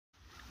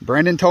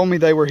Brandon told me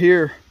they were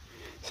here,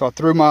 so I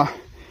threw my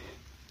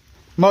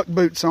muck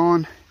boots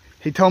on.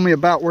 He told me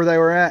about where they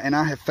were at, and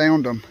I have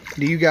found them.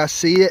 Do you guys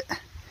see it?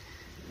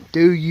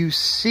 Do you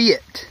see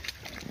it?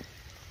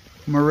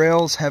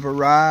 Morels have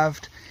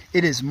arrived.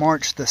 It is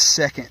March the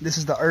 2nd. This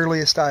is the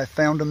earliest I have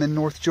found them in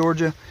North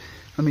Georgia.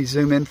 Let me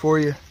zoom in for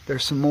you.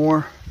 There's some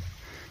more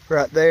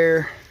right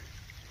there.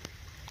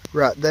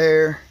 Right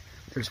there.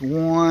 There's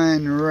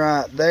one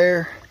right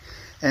there.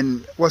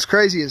 And what's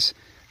crazy is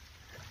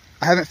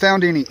I haven't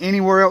found any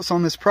anywhere else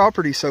on this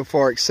property so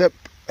far except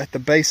at the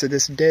base of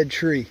this dead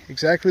tree.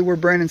 Exactly where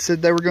Brandon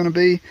said they were going to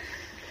be.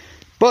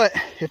 But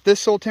if this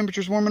soil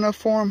temperature is warm enough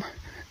for them,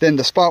 then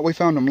the spot we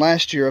found them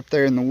last year up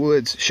there in the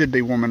woods should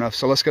be warm enough.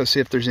 So let's go see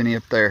if there's any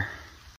up there.